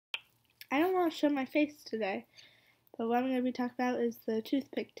I don't want to show my face today, but what I'm going to be talking about is the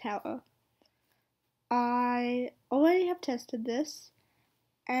Toothpick Tower. I already have tested this,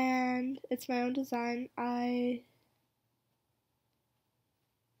 and it's my own design. I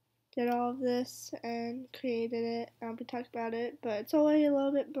did all of this and created it. I'll be talking about it, but it's already a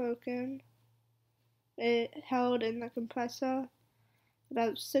little bit broken. It held in the compressor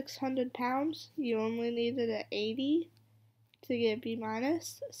about 600 pounds. You only needed an 80 to get B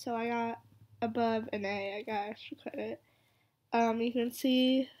minus, so I got above an A. I got extra credit. You can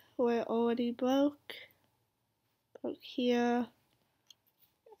see where it already broke here,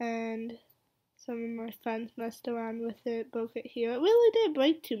 and some of my friends messed around with it, broke it here. It really didn't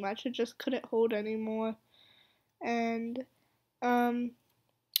break too much, it just couldn't hold anymore. And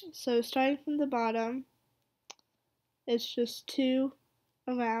so starting from the bottom, it's just 2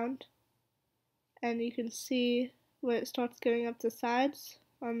 around, and you can see where it starts going up the sides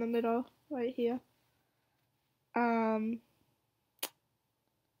on the middle right here.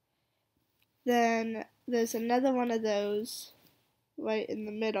 Then there's another one of those right in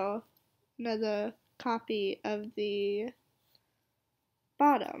the middle, another copy of the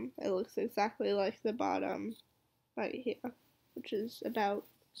bottom. It looks exactly like the bottom right here, which is about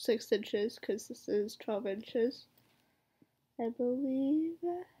 6 inches because this is 12 inches, I believe.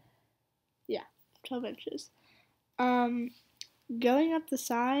 Yeah, 12 inches. Going up the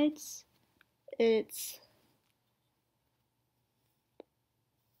sides, it's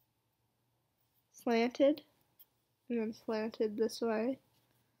slanted, and then slanted this way,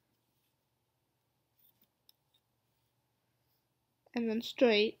 and then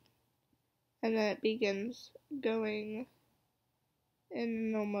straight, and then it begins going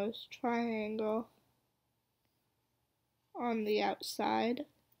in an almost triangle on the outside,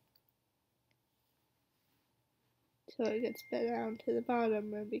 so it gets bent down to the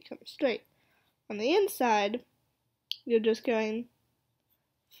bottom and becomes straight. On the inside, you're just going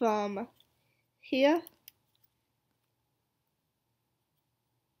from here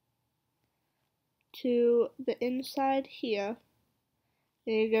to the inside here,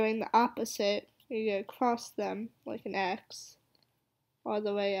 and you're going the opposite. You're going to cross them like an X all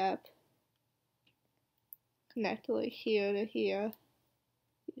the way up, connect like here to here.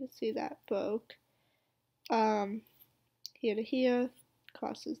 You can see that broke. Here to here,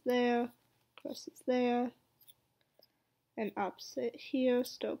 crosses there, and opposite here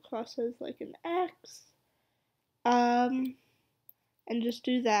still crosses like an X. And just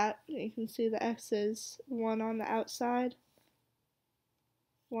do that. You can see the X's, one on the outside,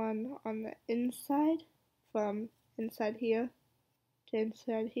 one on the inside, from inside here to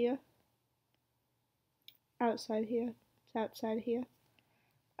inside here, outside here to outside here.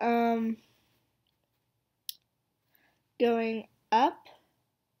 Going up,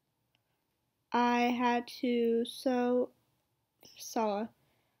 I had to saw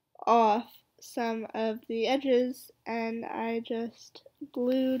off some of the edges, and I just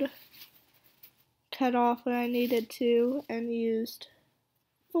cut off where I needed to, and used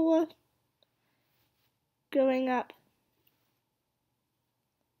 4 going up,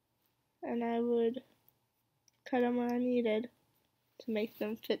 and I would cut them where I needed to make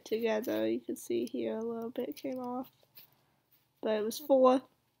them fit together. You can see here a little bit came off, but it was 4.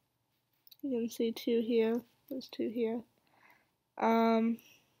 You can see 2 here, there's 2 here.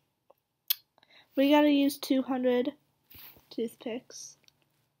 We gotta use 200 toothpicks,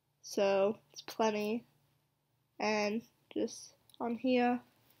 so it's plenty. And just on here,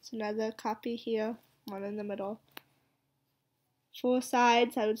 it's another copy here, one in the middle. 4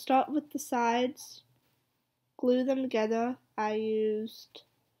 sides. I would start with the sides, glue them together. I used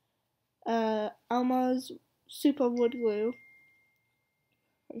Elmo's super wood glue.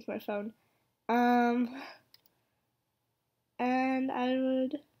 That's my phone. And I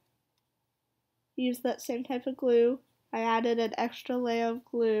would use that same type of glue. I added an extra layer of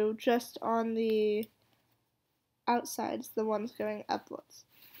glue just on the outsides, the ones going upwards.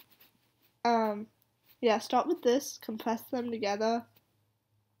 Yeah, start with this, compress them together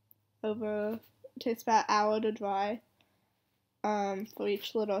over, it takes about an hour to dry, for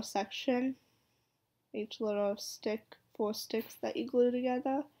each little section, each little stick, 4 sticks that you glue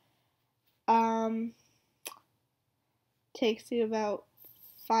together. Takes you about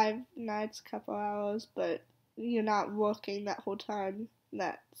 5 nights, couple hours, but you're not working that whole time.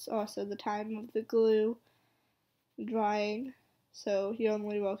 That's also the time of the glue drying, so you're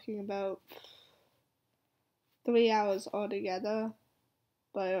only working about 3 hours altogether,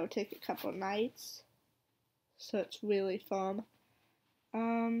 but it'll take a couple nights, so it's really fun.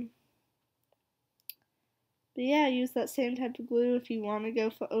 But yeah, use that same type of glue if you want to go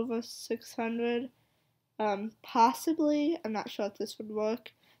for over 600. Possibly, I'm not sure if this would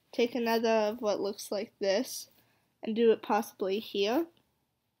work, take another of what looks like this and do it possibly here,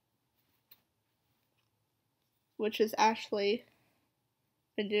 which is actually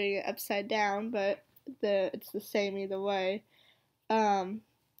been doing it upside down, but it's the same either way.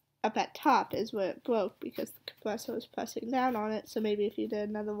 Up at top is where it broke because the compressor was pressing down on it, so maybe if you did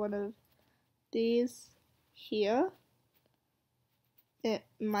another one of these here, it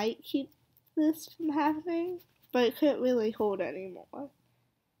might keep this from happening, but it couldn't really hold anymore.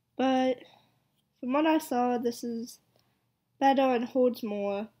 But from what I saw, this is better and holds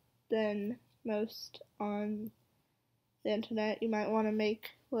more than most on the internet. You might want to make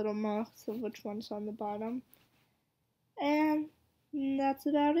little marks of which one's on the bottom. And that's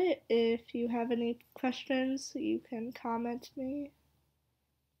about it. If you have any questions, you can comment me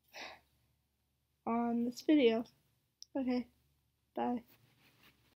on this video. Okay, bye.